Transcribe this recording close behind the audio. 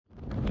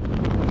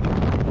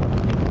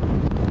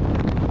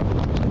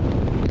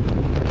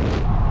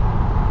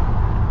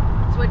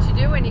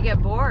when you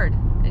get bored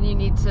and you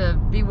need to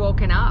be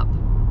woken up.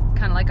 It's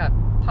kind of like a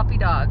puppy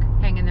dog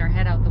hanging their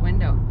head out the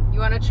window. You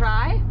want to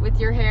try with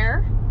your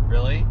hair?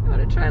 Really? You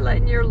want to try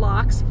letting your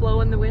locks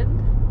flow in the wind?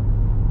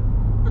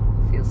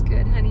 Feels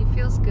good, honey,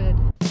 feels good.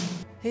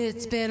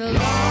 It's been a long,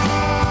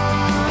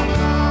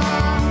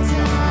 long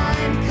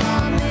time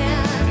coming.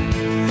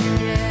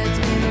 Yeah, it's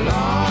been a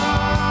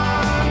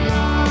long,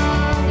 long,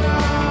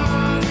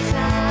 long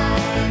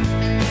time.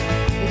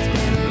 It's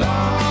been a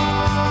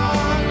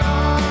long,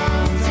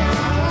 long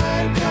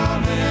time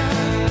coming.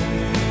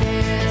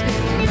 Yeah, it's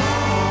been a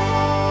long,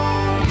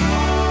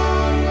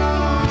 long,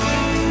 long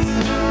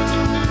time.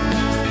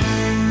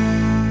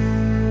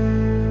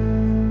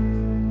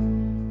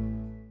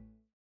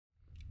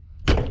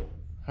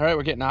 All right,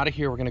 we're getting out of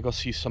here. We're going to go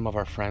see some of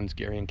our friends,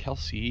 Gary and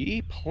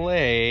Kelsey,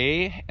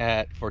 play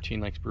at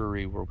 14 Lakes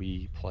Brewery, where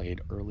we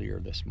played earlier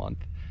this month.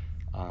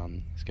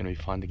 It's going to be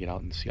fun to get out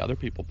and see other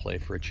people play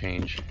for a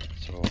change.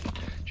 So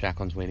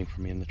Jacqueline's waiting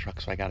for me in the truck,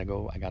 so I got to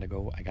go. What? I don't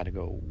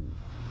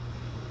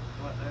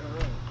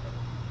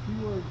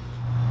know.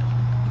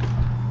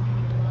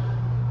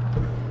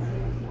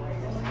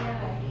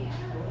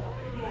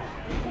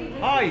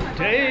 Hi,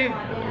 Dave.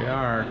 Here we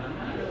are.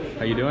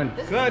 How you doing?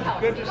 Good to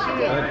see you.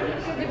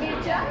 Good to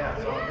meet you.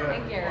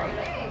 Hey, Gary.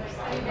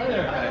 Hi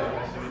there.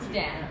 It's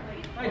Dan.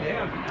 Hi,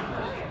 Dan.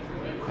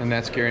 And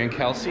that's Gary and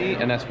Kelsey,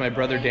 and that's my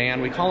brother Dan.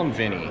 We call him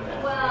Vinny.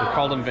 We've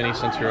called him Vinny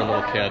since we were a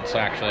little kid, so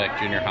actually like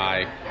junior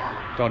high.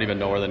 Don't even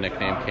know where the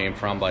nickname came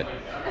from, but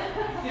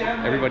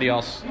everybody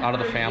else out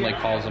of the family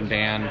calls him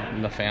Dan,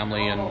 and the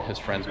family and his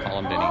friends call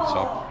him Vinny.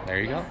 So there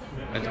you go.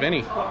 It's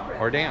Vinny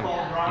or Dan.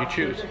 You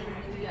choose.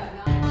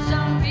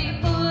 Some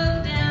people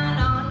look down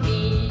on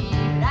me,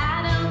 but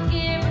I don't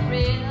give a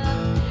rip.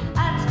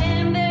 I'd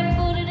stand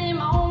barefooted in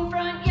my own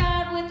front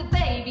yard with a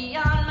baby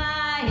on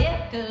my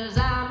hip, 'cause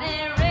I'm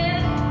a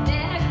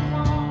redneck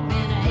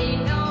woman. I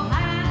ain't no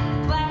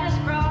high-class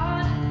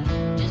broad,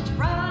 just a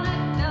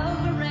product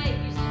of a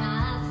race. And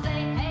I say,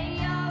 hey,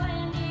 y'all,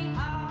 and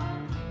yeehaw,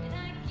 and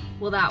I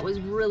keep... Well, that was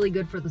really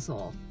good for the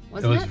soul, It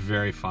wasn't was it?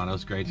 very fun. It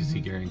was great to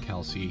see Gary and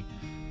Kelsey.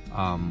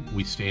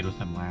 We stayed with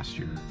them last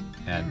year,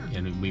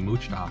 and we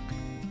mooched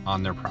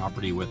on their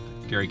property with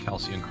Gary,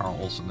 Kelsey, and Carl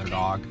Olson, their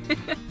dog.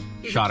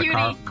 shot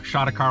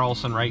a Carl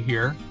Olson right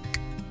here,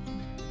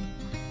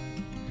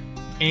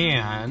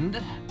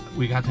 and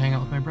we got to hang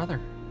out with my brother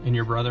and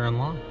your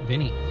brother-in-law,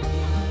 Vinny.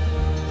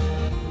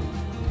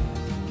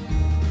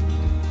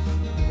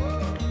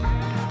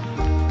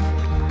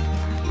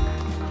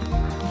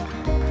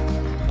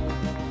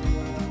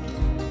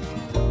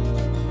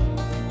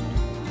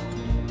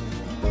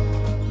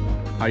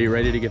 Are you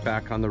ready to get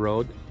back on the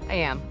road? I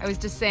am. I was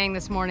just saying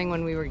this morning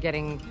when we were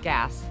getting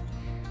gas,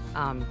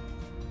 I'm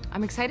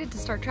excited to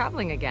start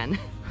traveling again.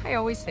 I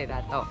always say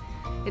that though.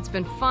 It's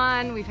been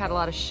fun. We've had a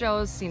lot of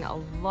shows, seen a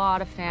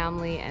lot of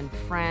family and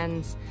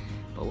friends,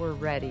 but we're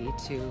ready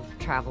to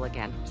travel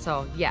again.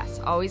 So yes,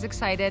 always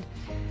excited.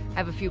 I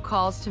have a few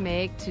calls to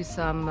make to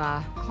some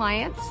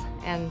clients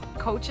and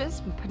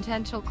coaches,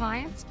 potential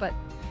clients, but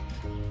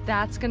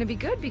that's gonna be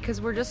good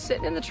because we're just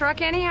sitting in the truck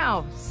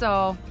anyhow.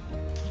 So,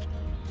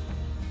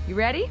 you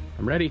ready?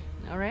 I'm ready.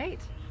 All right,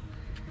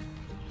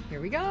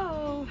 here we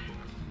go.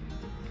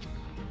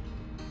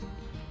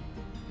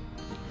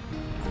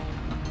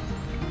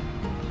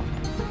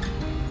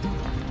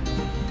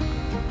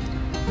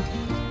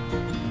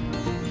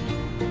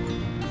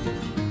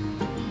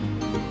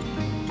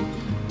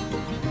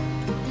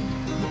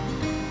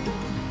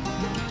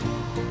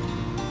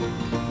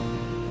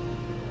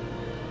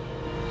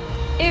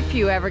 If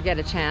you ever get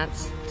a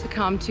chance to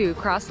come to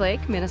Cross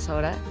Lake,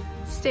 Minnesota,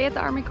 stay at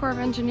the Army Corps of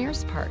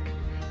Engineers Park.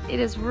 It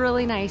is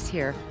really nice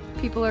here.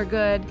 People are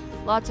good,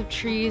 lots of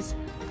trees.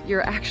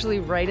 You're actually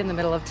right in the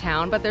middle of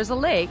town, but there's a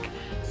lake,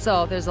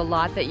 so there's a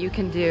lot that you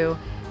can do,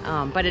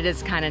 but it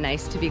is kind of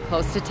nice to be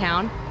close to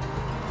town.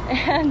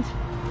 And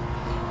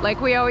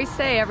like we always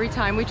say, every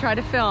time we try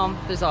to film,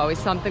 there's always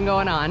something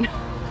going on.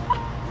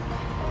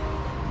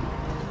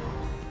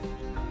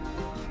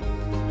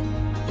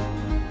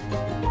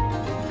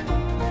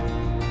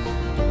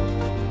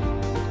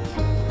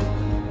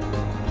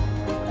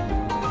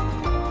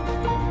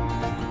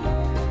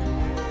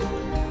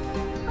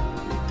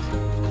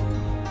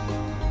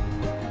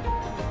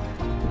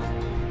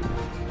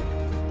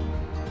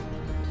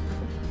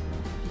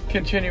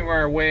 Continuing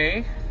our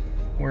way,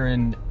 we're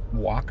in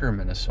Walker,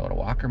 Minnesota.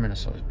 Walker,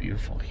 Minnesota is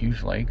beautiful,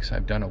 huge lakes. I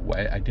did a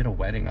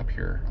wedding up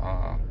here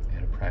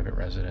at a private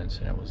residence,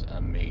 and it was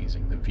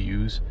amazing. The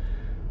views,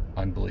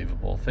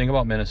 unbelievable. Thing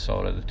about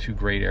Minnesota, the two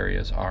great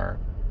areas are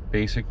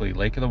basically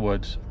Lake of the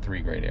Woods,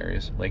 three great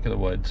areas. Lake of the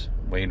Woods,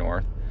 way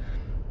north,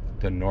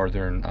 the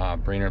northern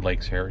Brainerd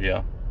Lakes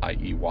area,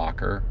 i.e.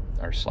 Walker,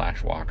 or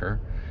 / Walker,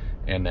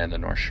 and then the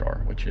North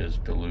Shore, which is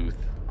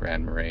Duluth,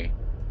 Grand Marais,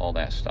 all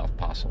that stuff,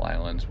 Fossil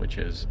Islands, which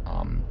is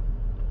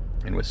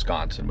in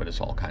Wisconsin, but it's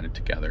all kind of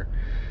together.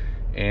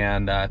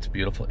 And it's a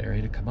beautiful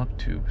area to come up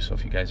to. So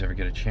if you guys ever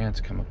get a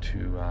chance, come up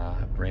to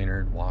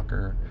Brainerd,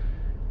 Walker,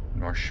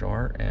 North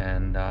Shore,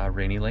 and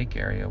Rainy Lake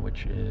area,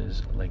 which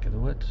is Lake of the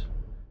Woods.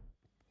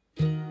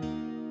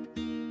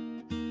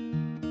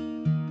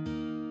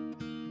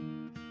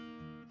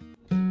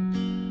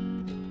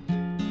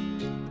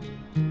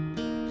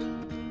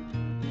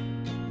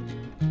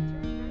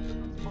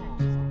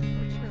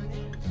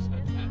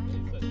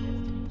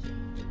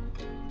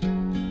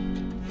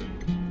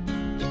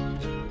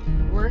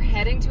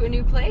 to a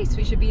new place.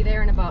 We should be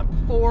there in about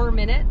 4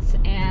 minutes,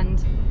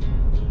 and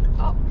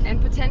oh,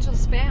 and potential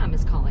spam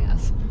is calling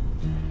us.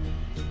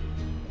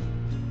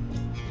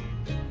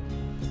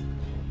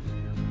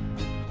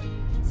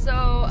 So,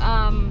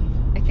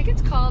 I think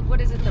it's called,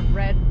 what is it, the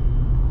Red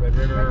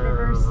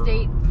River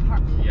State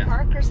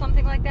Park or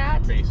something like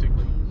that?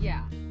 Basically.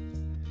 Yeah.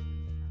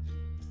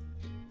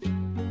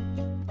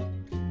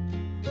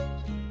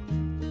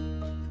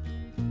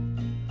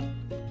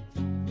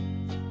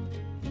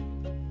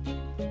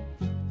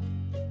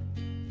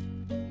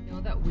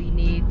 We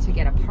need to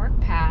get a park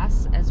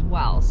pass as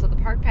well. So the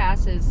park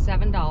pass is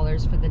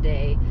 $7 for the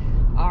day.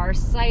 Our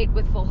site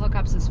with full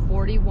hookups is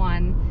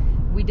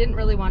 $41. We didn't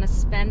really want to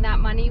spend that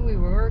money. We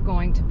were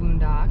going to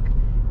Boondock,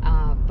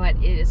 but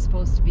it is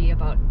supposed to be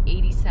about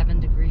 87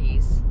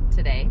 degrees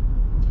today.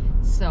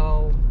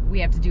 So we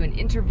have to do an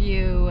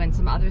interview and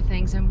some other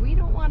things, and we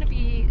don't want to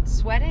be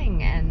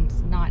sweating and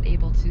not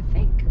able to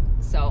think.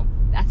 So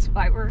that's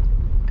why we're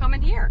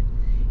coming here.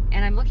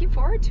 And I'm looking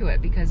forward to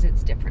it because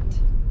it's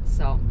different.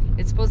 So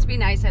it's supposed to be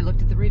nice. I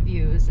looked at the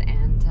reviews,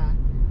 and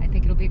I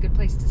think it'll be a good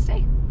place to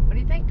stay. What do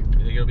you think? I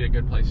think it'll be a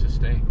good place to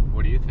stay.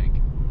 What do you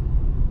think?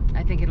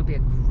 I think it'll be a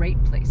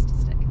great place to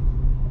stay.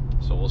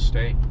 So we'll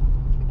stay.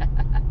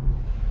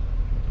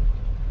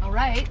 All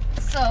right,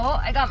 so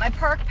I got my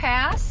park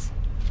pass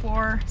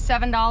for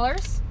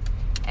 $7,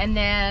 and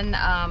then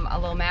a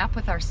little map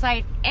with our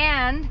site,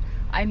 and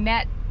I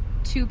met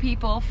 2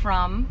 people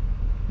from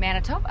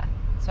Manitoba.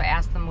 So I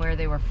asked them where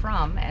they were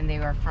from, and they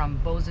were from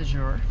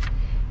Beausejour.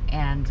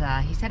 And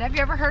he said, have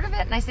you ever heard of it?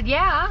 And I said,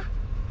 yeah,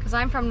 because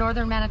I'm from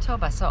northern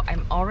Manitoba, so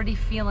I'm already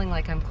feeling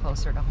like I'm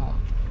closer to home.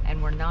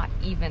 And we're not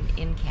even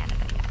in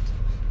Canada yet.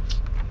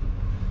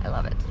 I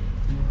love it.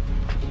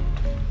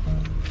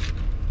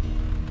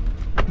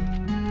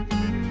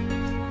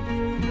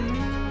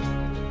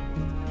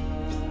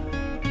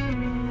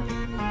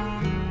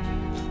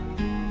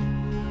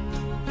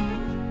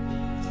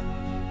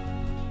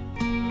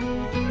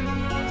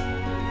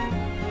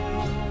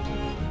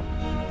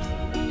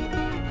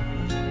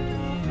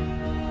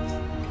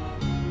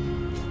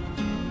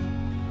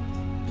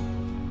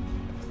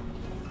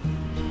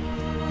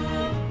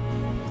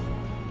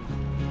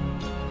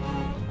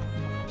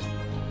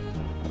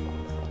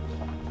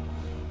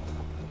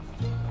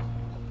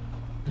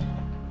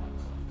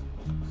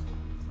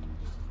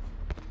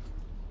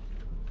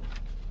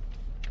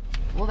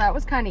 Well, that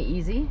was kind of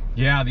easy.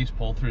 Yeah, these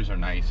pull-throughs are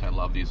nice. I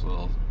love these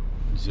little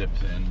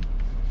zips in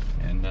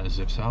and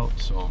zips out,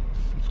 so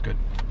it's good.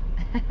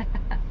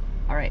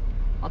 All right,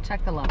 I'll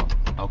check the level.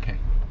 Okay.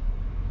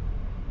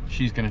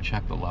 She's gonna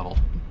check the level.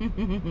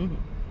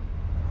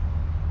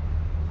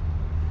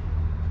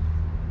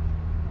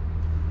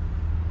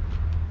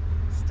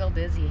 Still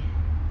dizzy.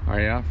 Are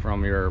ya,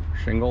 from your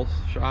shingles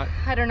shot?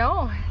 I don't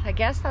know. I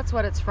guess that's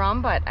what it's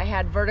from, but I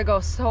had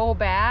vertigo so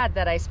bad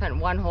that I spent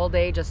one whole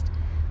day just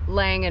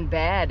laying in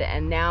bed,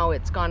 and now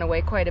it's gone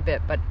away quite a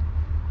bit. But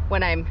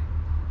when I'm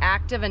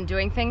active and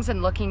doing things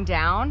and looking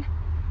down,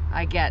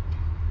 I get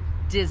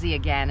dizzy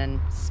again,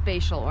 and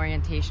spatial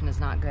orientation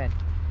is not good.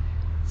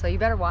 So you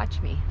better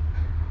watch me.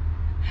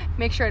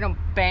 Make sure I don't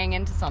bang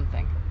into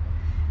something.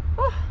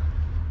 Whew.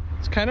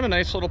 It's kind of a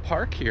nice little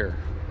park here.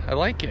 I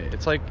like it.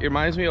 It's like, it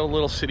reminds me of a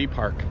little city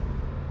park,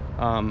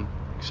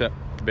 except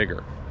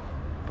bigger.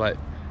 But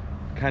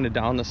kind of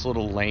down this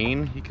little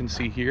lane you can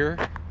see here.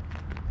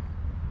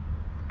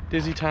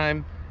 Dizzy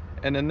time,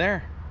 and then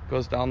there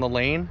goes down the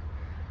lane.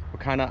 We're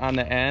kind of on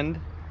the end,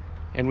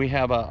 and we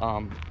have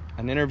a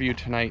an interview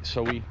tonight,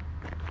 so we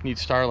need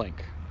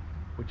Starlink,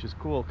 which is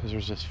cool because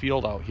there's this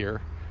field out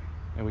here,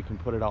 and we can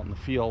put it out in the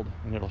field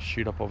and it'll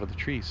shoot up over the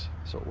trees,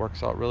 so it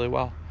works out really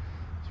well.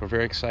 So we're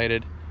very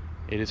excited.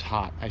 It is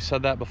hot. I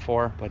said that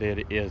before, but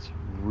it is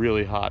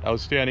really hot. I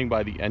was standing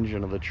by the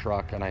engine of the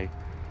truck, and I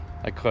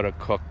could have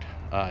cooked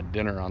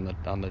dinner on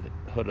the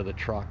hood of the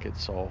truck.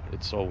 It's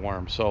so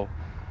warm. So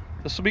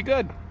this will be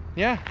good.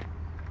 Yeah,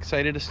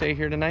 excited to stay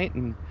here tonight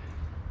and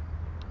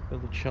be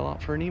able to chill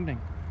out for an evening.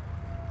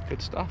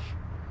 Good stuff.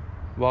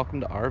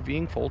 Welcome to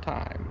RVing full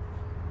time.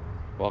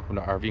 Welcome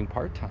to RVing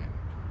part time.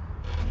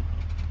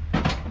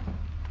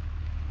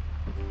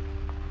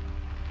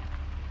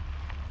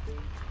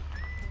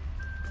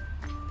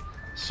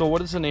 So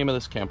what is the name of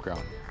this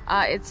campground?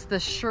 It's the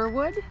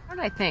Sherwood,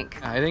 I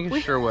think. I think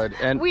it's Sherwood.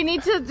 And we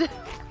need to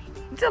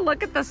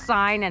look at the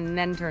sign and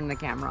then turn the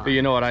camera on. But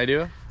you know what I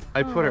do?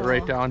 I put it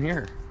right down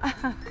here.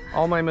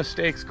 All my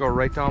mistakes go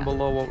right down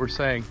below what we're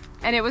saying.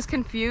 And it was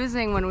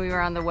confusing when we were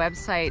on the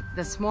website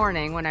this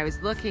morning when I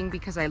was looking,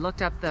 because I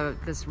looked up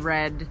this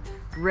Red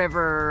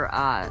River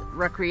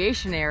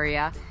recreation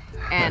area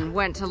and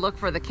went to look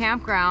for the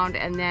campground,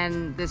 and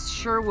then this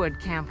Sherwood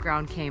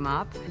campground came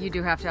up. You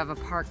do have to have a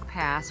park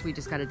pass. We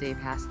just got a day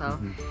pass though.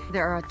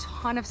 There are a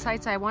ton of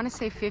sites. I want to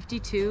say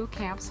 52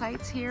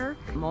 campsites here.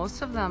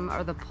 Most of them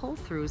are the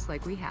pull-throughs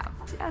like we have.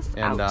 Yes,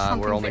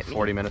 and we're only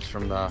 40 minutes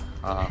from the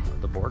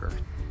border.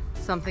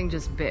 Something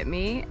just bit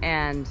me,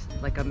 and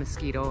like a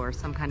mosquito or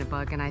some kind of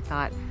bug, and I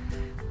thought,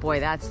 Boy,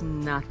 that's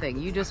nothing.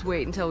 You just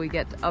wait until we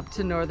get up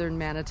to northern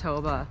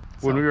Manitoba.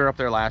 When we were up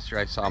there last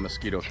year, I saw a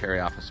mosquito carry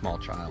off a small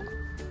child.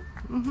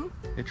 Mm-hmm.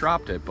 It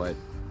dropped it, but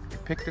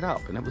it picked it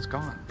up and it was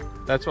gone.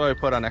 That's why we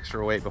put on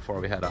extra weight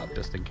before we head up,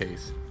 just in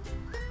case.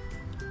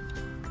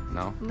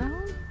 No?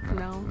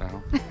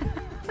 No.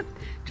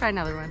 Try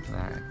another one. All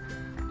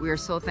right. We are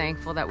so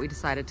thankful that we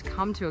decided to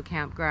come to a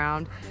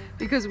campground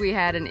because we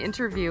had an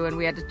interview and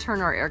we had to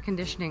turn our air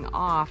conditioning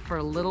off for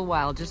a little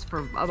while, just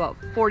for about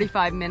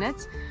 45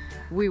 minutes.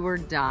 We were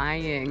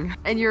dying.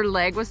 And your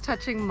leg was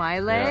touching my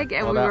leg,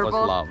 and well, we that were was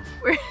both love.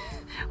 we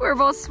were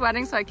both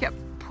sweating, so I kept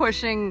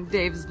pushing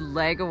Dave's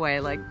leg away,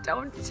 like,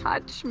 don't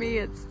touch me,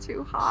 it's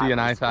too hot. See, and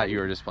I thought you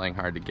were just playing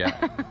hard to get.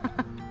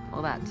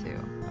 Well, that too.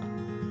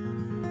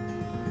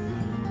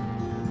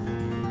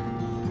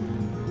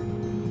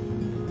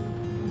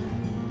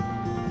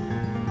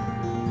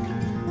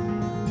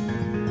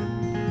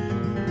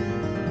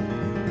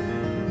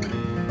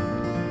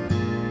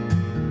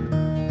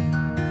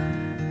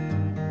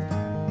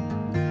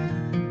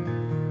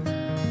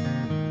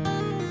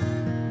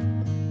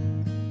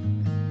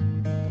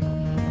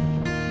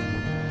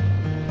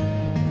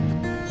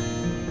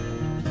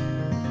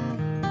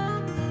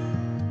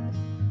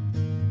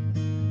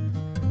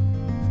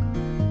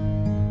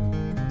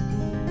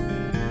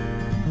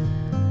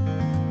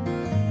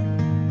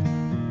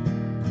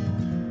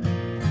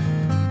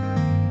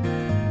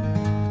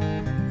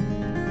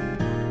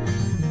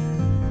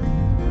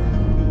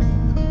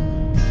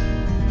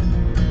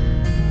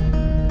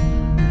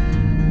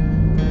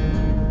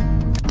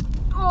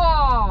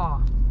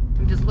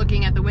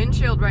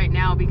 Windshield right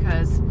now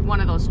because one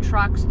of those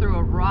trucks threw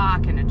a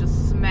rock and it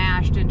just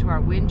smashed into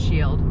our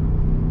windshield,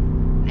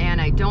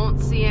 and I don't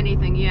see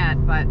anything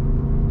yet, but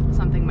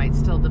something might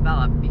still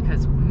develop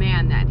because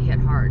man, that hit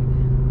hard.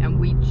 And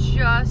we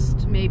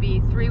just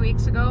maybe 3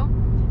 weeks ago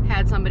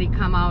had somebody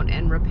come out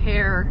and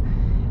repair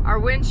our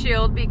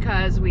windshield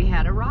because we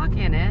had a rock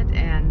in it.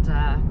 And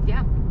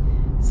yeah,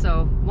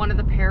 so one of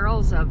the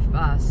perils of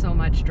so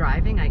much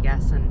driving, I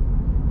guess,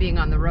 and being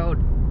on the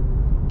road,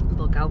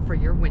 look out for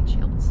your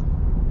windshields.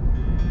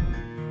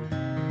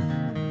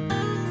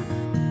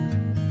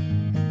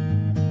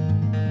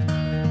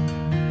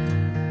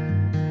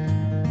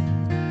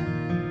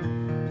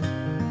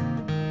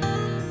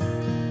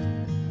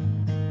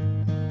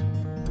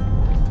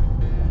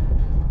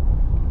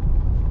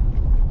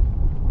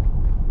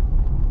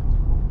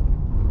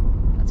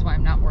 That's why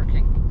I'm not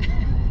working.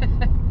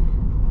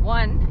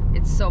 One,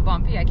 it's so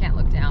bumpy I can't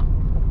look down.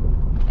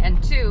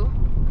 And two,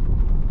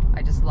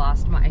 I just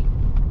lost my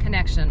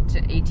connection to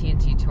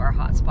AT&T to our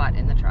hotspot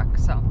in the truck.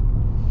 So,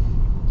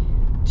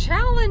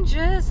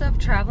 challenges of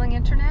traveling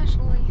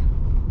internationally.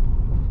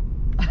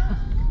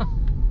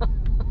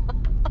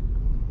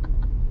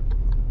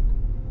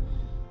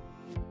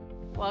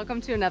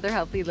 Welcome to another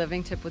Healthy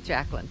Living Tip with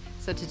Jacqueline.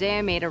 So today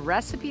I made a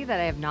recipe that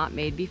I have not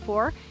made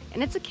before,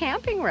 and it's a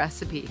camping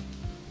recipe.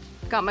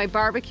 Got my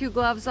barbecue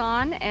gloves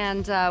on,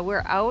 and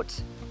we're out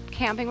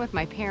camping with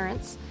my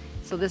parents.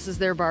 So this is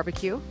their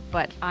barbecue,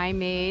 but I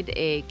made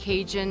a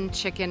Cajun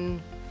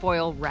chicken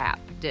foil wrap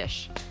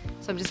dish.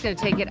 So I'm just gonna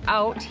take it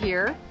out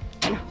here,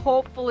 and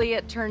hopefully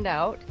it turned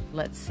out.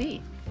 Let's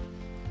see.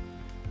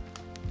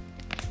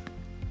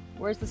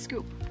 Where's the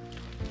scoop?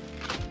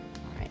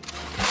 All right.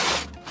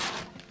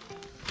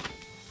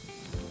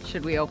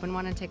 Should we open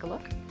one and take a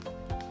look?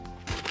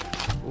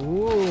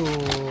 Ooh,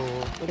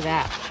 look at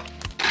that.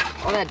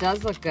 Oh, that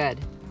does look good.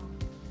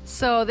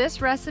 So this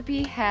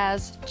recipe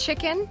has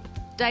chicken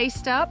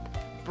diced up,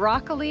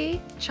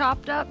 broccoli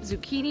chopped up,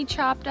 zucchini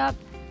chopped up,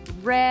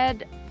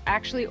 red,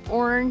 actually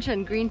orange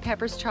and green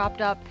peppers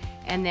chopped up,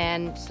 and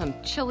then some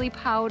chili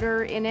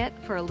powder in it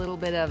for a little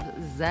bit of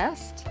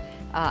zest,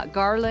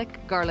 garlic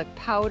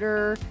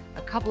powder,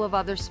 a couple of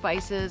other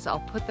spices.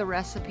 I'll put the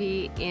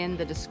recipe in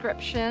the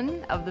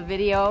description of the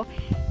video,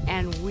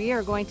 and we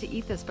are going to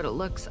eat this, but it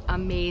looks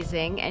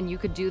amazing. And you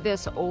could do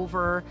this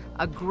over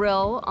a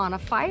grill on a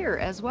fire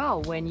as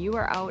well when you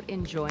are out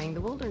enjoying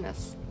the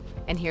wilderness.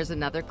 And here's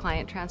another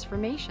client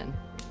transformation.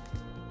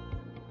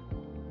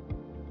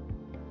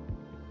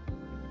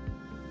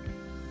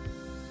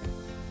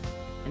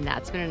 And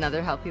that's been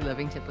another Healthy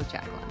Living Tip with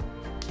Jacqueline.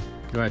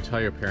 You want to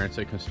tell your parents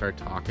they can start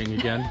talking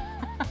again?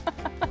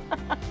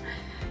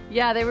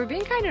 Yeah, they were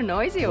being kind of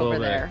noisy over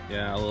there.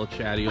 Yeah, a little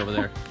chatty over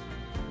there.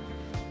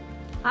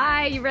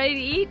 Hi, you ready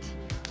to eat?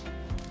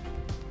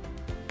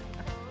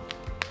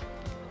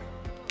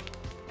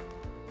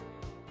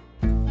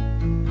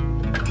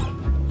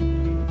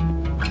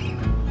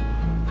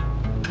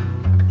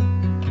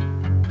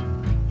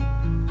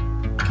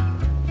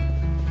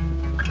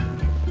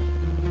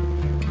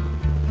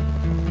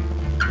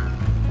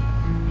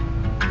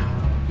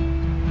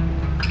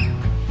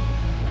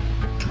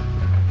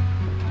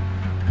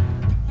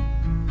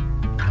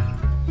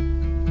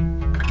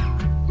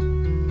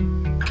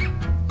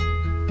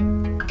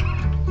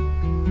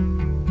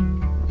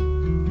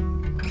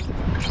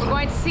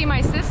 See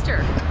my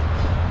sister.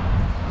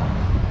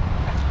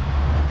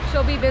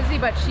 She'll be busy,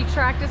 but she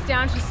tracked us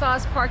down. She saw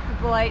us parked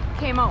at the light,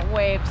 came out and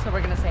waved, so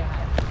we're gonna say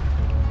hi.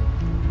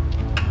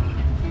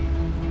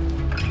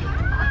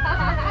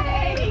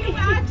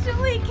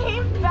 finally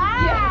came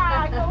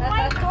back! Oh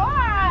my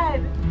god!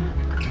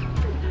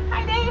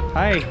 Hi, Dave.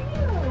 Hi.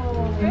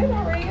 Good,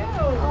 how are you?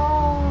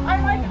 Oh.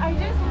 I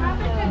just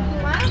happened to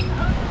glance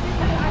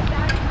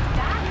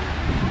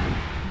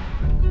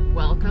out.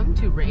 Welcome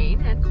to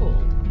rain and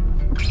cold.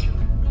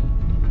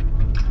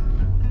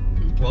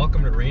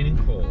 Welcome to rain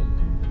and cold.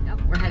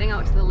 Yep, we're heading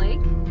out to the lake,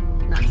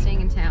 not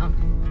staying in town.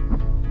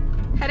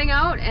 Heading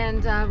out,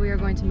 and we are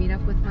going to meet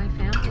up with my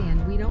family,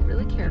 and we don't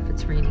really care if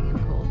it's raining and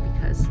cold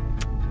because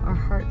our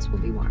hearts will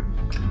be warm.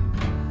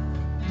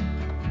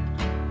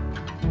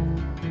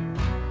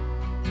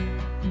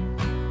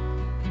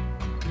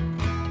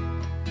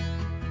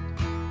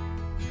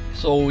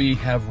 So we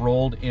have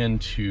rolled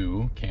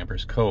into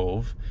Camper's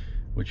Cove,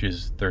 which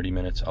is 30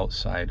 minutes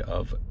outside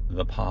of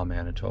the Pas,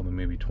 Manitoba,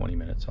 maybe 20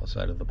 minutes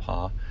outside of the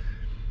Pas,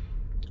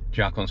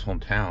 Jacqueline's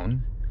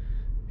hometown.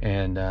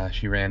 And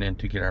she ran in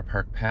to get our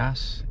park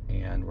pass,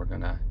 and we're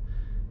gonna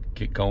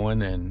get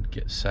going and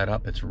get set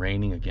up. It's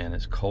raining again.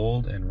 It's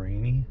cold and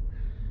rainy,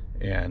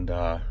 and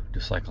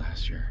just like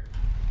last year.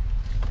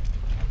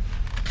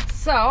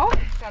 So,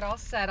 got all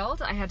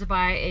settled. I had to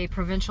buy a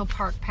provincial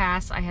park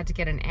pass. I had to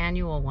get an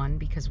annual one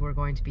because we're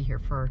going to be here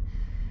for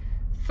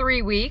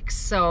 3 weeks.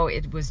 So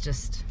it was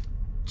just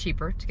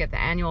cheaper to get the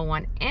annual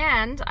one.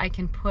 And I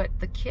can put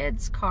the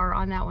kids' car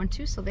on that one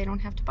too, so they don't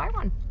have to buy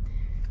one.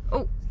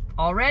 Oh,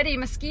 already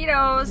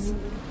mosquitoes.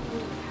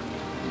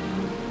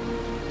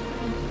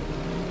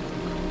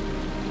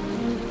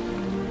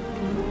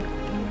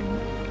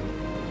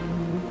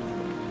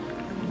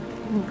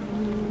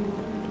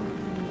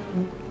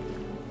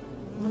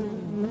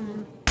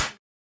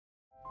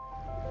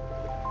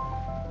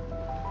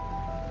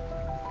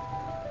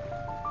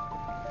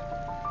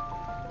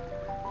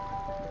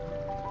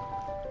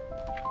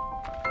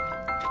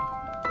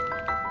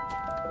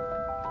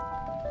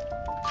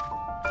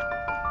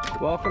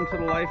 Welcome to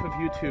the life of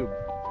YouTube.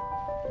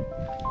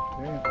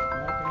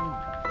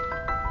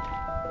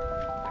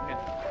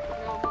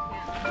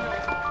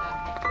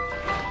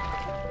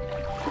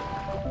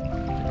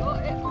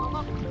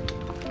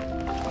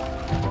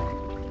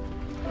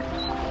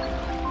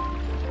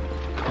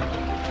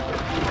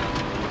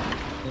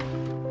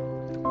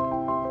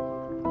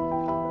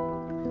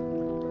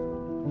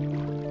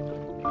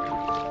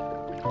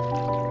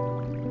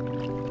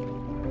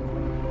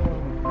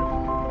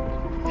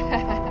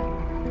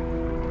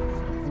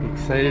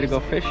 Excited to go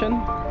fishing?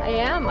 I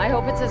am. I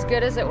hope it's as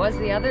good as it was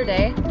the other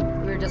day.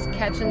 We were just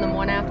catching them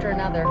one after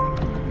another.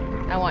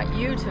 I want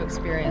you to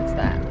experience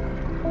that.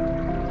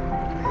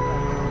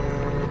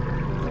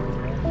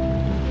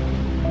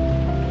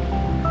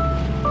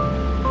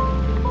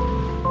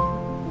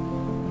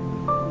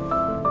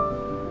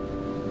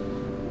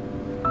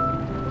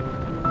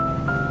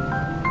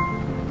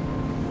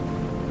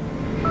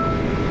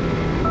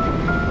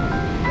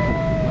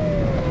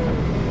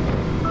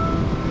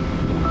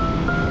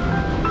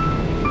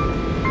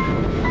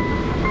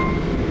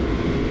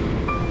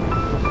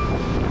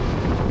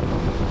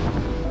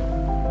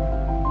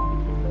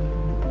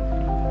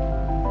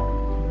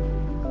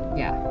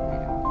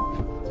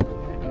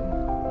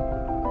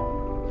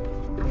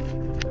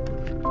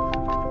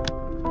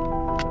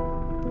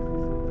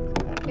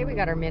 We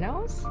got our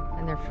minnows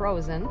and they're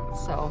frozen,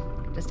 so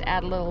just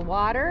add a little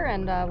water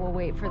and we'll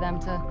wait for them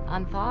to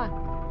unthaw.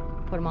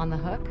 Put them on the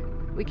hook.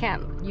 We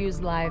can't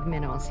use live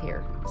minnows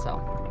here,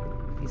 so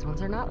these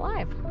ones are not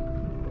live.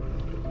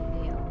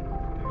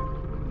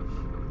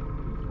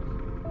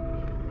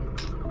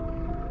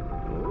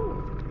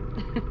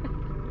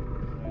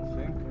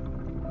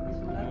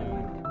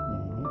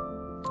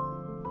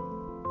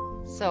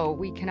 So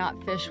we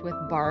cannot fish with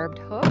barbed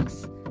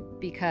hooks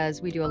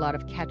because we do a lot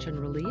of catch and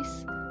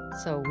release.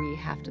 So we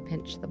have to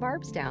pinch the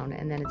barbs down,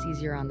 and then it's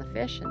easier on the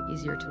fish and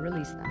easier to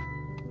release them.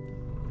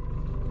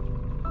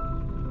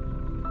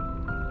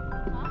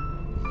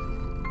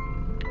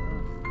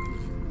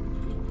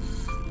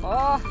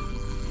 Oh!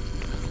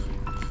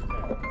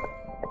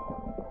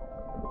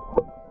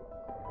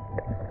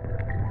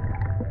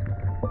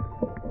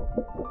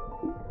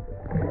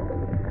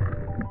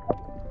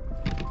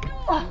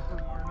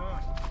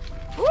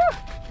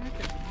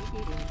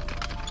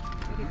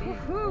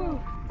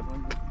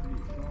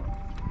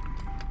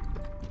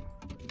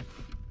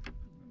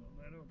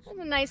 That's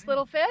a nice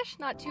little fish,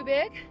 not too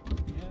big.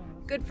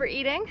 Good for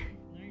eating.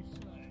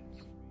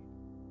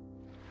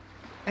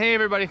 Hey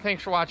everybody,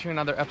 thanks for watching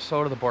another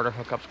episode of the Border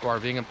Hookups Go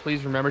RVing, and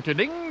please remember to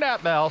ding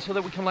that bell so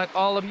that we can let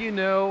all of you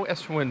know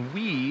as to when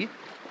we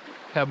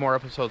have more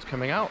episodes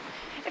coming out.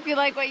 If you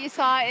like what you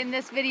saw in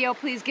this video,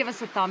 please give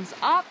us a thumbs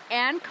up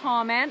and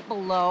comment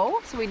below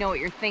so we know what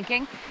you're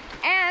thinking,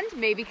 and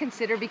maybe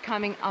consider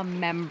becoming a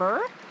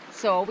member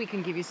so we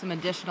can give you some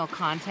additional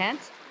content.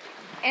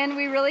 And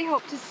we really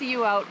hope to see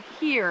you out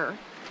here,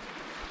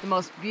 the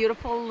most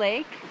beautiful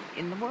lake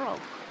in the world.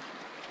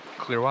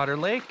 Clearwater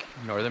Lake,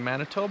 northern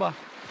Manitoba.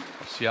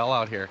 I'll see y'all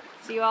out here.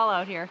 See you all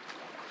out here.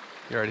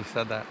 You already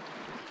said that.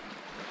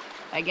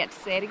 I get to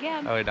say it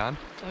again. Are we done?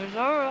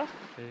 Bonjour.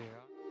 There you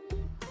go.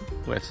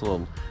 Well, it's a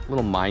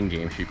little mind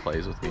game she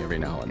plays with me every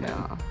now and then.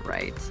 Yeah,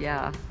 right.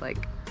 Yeah,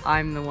 like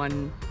I'm the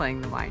one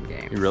playing the mind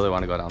game. You really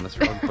want to go down this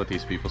road? Put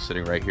these people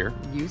sitting right here?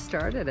 You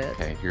started it.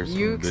 Okay, here's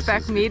You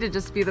expect me to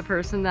just be the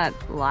person that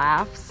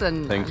laughs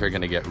and... Things are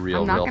going to get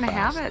real I'm not real going to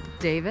have fast. it,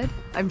 David.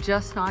 I'm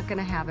just not going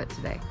to have it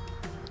today.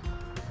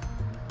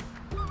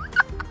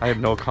 I have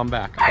no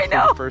comeback. I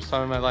know. For the first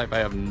time in my life, I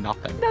have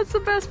nothing. That's the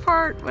best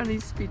part, when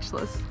he's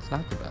speechless. It's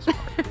not the best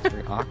part. It's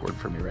very awkward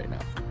for me right now.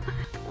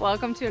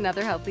 Welcome to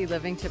another Healthy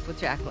Living Tip with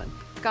Jacqueline.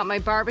 Got my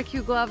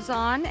barbecue gloves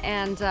on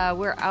and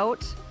we're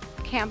out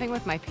camping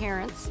with my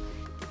parents.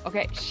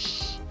 Okay,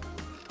 shh.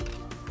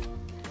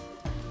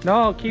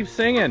 No, keep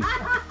singing.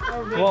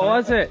 What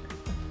was it?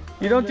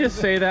 You don't just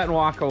say that and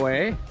walk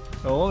away.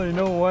 I only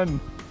know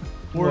one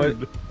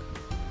word.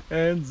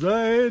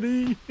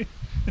 Anxiety.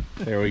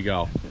 There we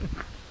go.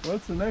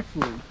 What's the next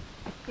word?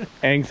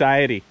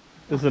 Anxiety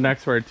is the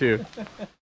next word too.